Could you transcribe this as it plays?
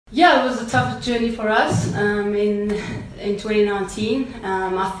Yeah, it was a tough journey for us in 2019.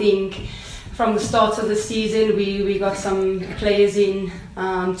 I think from the start of the season we got some players in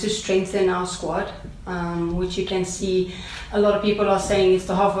to strengthen our squad, which you can see a lot of people are saying it's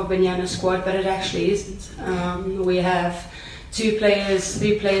the half of Banyana squad, but it actually isn't. We have three players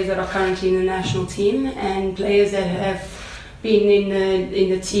that are currently in the national team, and players that have been in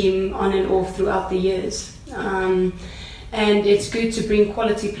the team on and off throughout the years. And it's good to bring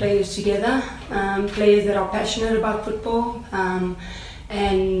quality players together, players that are passionate about football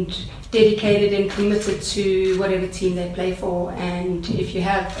and dedicated and committed to whatever team they play for. And if you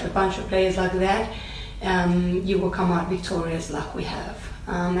have a bunch of players like that, you will come out victorious like we have.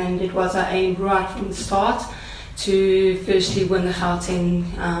 And it was our aim right from the start to firstly win the Gauteng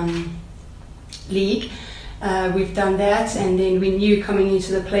league. We've done that, and then we knew coming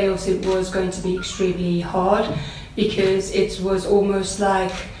into the playoffs it was going to be extremely hard, because it was almost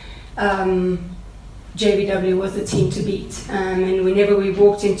like JVW was the team to beat. And whenever we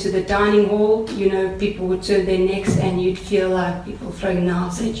walked into the dining hall, you know, people would turn their necks and you'd feel like people throwing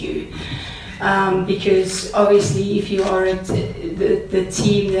knives at you. Because obviously if you are the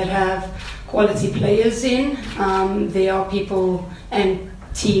team that have quality players in, there are people and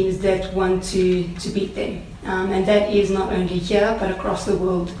teams that want to beat them. And that is not only here but across the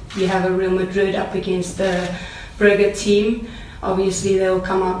world. You have a Real Madrid up against the Brugge team. Obviously they'll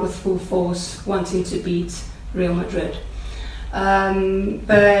come out with full force wanting to beat Real Madrid.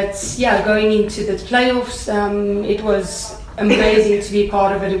 But yeah, going into the playoffs, it was amazing to be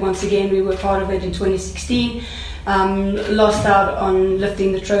part of it. Once again, we were part of it in 2016. Lost out on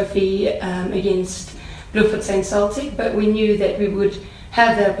lifting the trophy against Bluefoot St. Celtic, but we knew that we would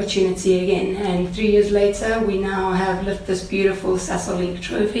have the opportunity again. And 3 years later, we now have lifted this beautiful SAFA League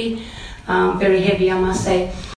trophy. Very heavy, I must say.